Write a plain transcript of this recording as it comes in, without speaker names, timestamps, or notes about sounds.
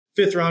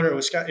fifth rounder at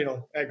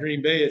Wisconsin, at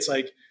Green Bay, it's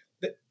like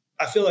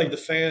I feel like the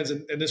fans,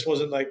 and this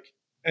wasn't like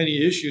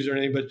any issues or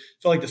anything, but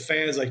I felt like the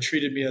fans like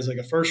treated me as like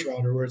a first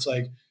rounder, where it's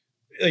like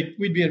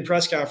we'd be in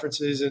press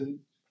conferences and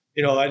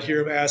I'd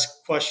hear him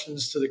ask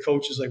questions to the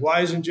coaches like,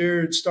 why isn't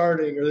Jared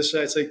starting or this or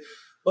that. It's like,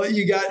 well,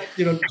 you got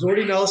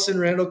Jordy Nelson,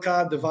 Randall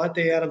Cobb,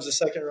 Devontae Adams, the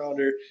second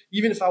rounder.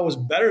 Even if I was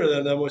better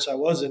than them, which I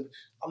wasn't,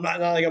 I'm not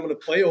like I'm going to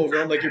play over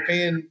them. Like, you're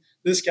paying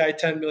this guy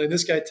 $10 million,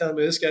 this guy $10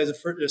 million, this guy's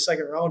a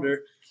second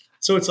rounder.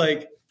 So it's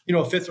like,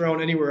 a fifth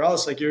round anywhere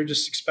else, like, you're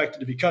just expected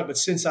to be cut. But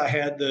since I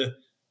had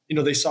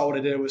they saw what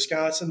I did at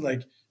Wisconsin,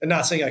 like, and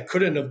not saying I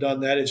couldn't have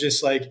done that. It's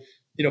just like,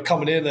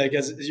 coming in, like,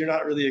 as you're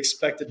not really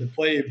expected to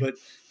play. But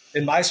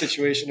in my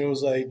situation, it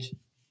was like,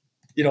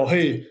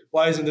 hey,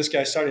 why isn't this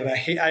guy starting?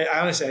 I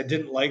honestly, I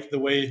didn't like the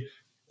way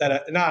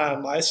that, not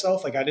on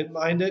myself, like, I didn't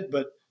mind it,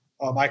 but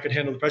I could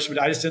handle the pressure.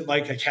 But I just didn't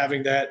like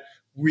having that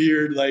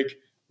weird, like,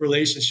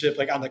 relationship,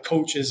 like, on the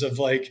coaches of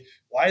like,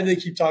 why do they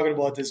keep talking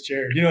about this,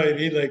 Jared? You know what I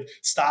mean? Like,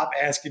 stop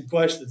asking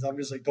questions. I'm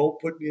just like, don't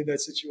put me in that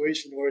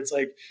situation where it's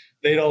like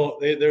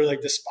they're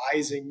like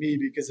despising me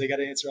because they got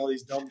to answer all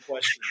these dumb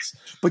questions.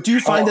 But do you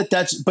find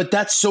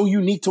that's so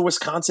unique to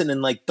Wisconsin,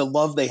 and like the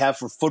love they have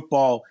for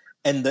football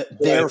and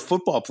their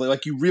football play?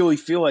 Like, you really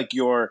feel like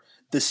you're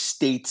the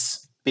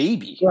state's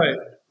baby.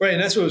 Right.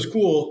 And that's what was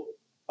cool.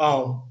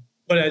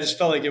 But I just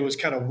felt like it was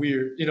kind of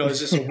weird. It's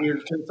just a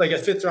weird – it's like a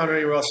fifth rounder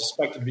anywhere else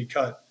expected to be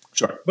cut.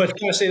 Sure. But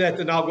kind of say that,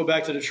 then I'll go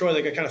back to Detroit.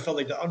 Like, I kind of felt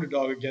like the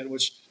underdog again,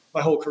 which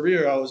my whole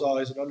career I was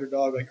always an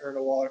underdog, like earn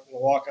a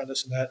walk on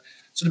this and that.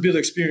 So to be able to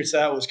experience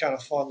that was kind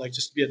of fun, like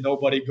just to be a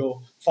nobody,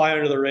 go fly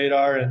under the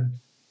radar and,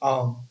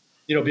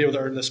 be able to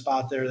earn the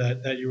spot there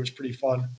that year was pretty fun.